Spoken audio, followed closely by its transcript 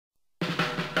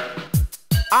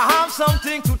I have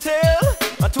something to tell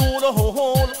to the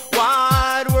whole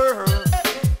wide world.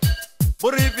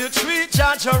 But if you treat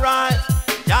Jah right,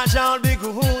 Jah shall be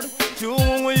good to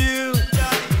you.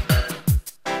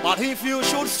 But if you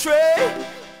should stray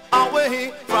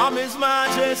away from His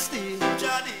Majesty,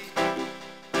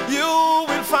 you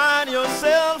will find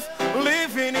yourself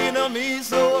living in a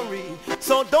misery.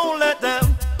 So don't let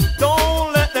them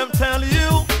tell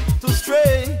you to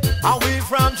stray away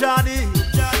from Jah D.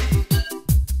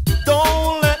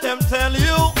 Don't let them tell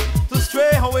you to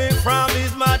stray away from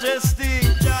His Majesty.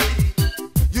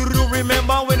 You do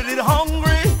remember when you did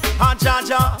hungry and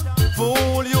Jah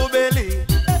fool your belly.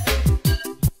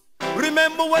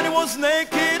 Remember when you was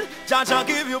naked, Jah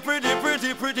give you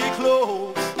pretty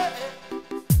clothes.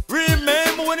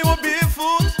 Remember when you were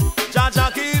barefoot,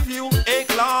 Jah give you a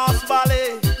glass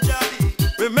ballet.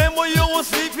 Remember you were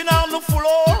sleeping on the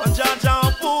floor and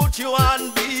Jah put you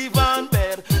on divan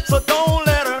bed. So don't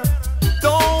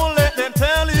let them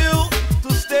tell you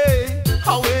to stay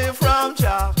away from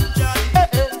Jah.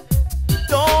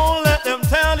 Don't let them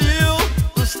tell you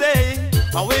to stay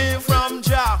away from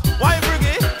Jah. Why,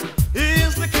 Brigadier?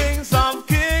 He's the kings of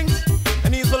kings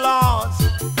and He's the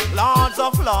lords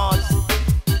of lords.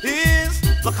 He's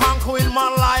the conquering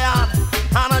man lion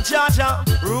and Jah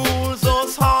rules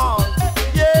us all.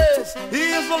 Yes,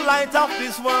 He's the light of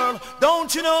this world.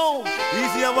 Don't you know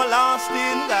He's the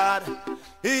everlasting God?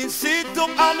 He sit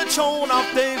up on the throne of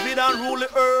David and rule the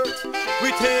earth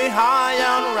with a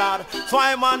iron rod. So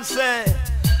I man say,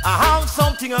 I have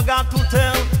something I got to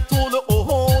tell to the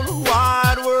whole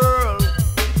wide world.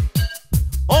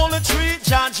 Only treat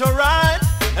Jah right,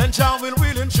 and Jah will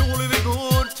really and truly be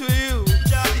good to you.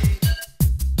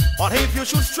 But if you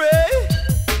should stray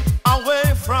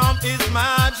away from His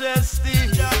Majesty,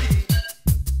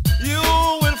 you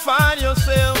will find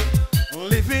yourself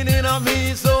living in a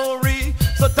misery.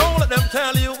 So don't let them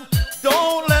tell you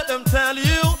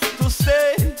to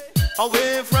stay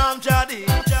away from Jah D.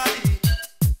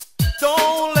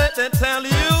 Don't let them tell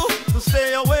you to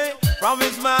stay away from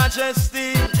His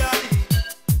Majesty.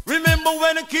 Remember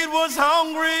when a kid was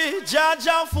hungry,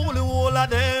 Jah full the whole of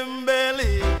them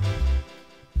belly.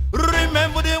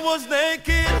 Remember they was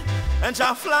naked and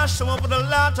Jah flashed them up with a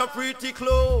lot of pretty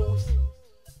clothes.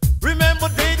 Remember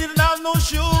they didn't have no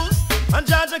shoes and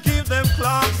Jah gave them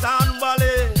clogs and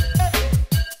ballet.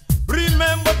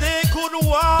 Remember they couldn't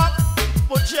walk,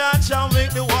 but Jah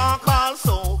make the walk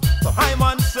also. So I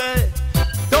man say,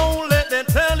 don't let them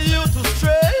tell you to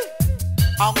stray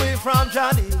away from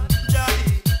Jah D.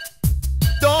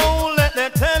 Don't let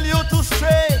them tell you to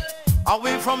stray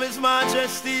away from His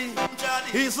Majesty.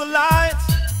 He's the light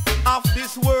of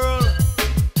this world,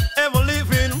 ever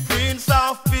living Prince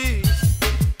of Peace.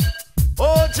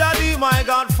 Oh Jah D, my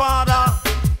Godfather,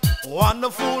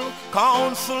 wonderful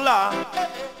Counselor.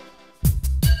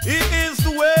 He is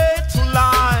the way to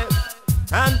life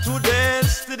and to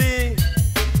destiny.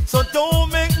 So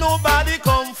don't make nobody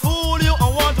come fool you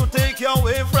and want to take you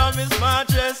away from His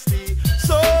Majesty.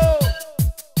 So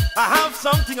I have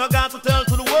something I got to tell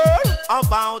to the world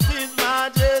about His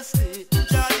Majesty.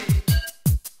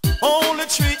 Only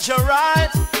treat you right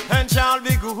and shall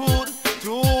be good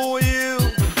to you.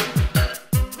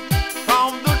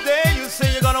 From the day you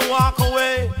say you're gonna walk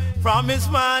away from His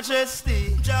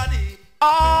Majesty,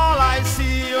 all I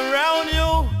see around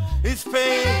you is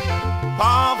pain,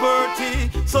 poverty.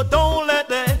 So don't let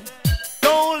them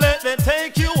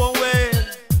take you away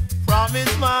from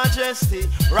His Majesty.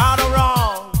 Right or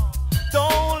wrong,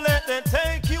 don't let them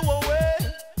take you away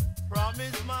from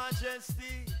His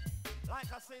Majesty.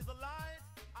 Like I say, the light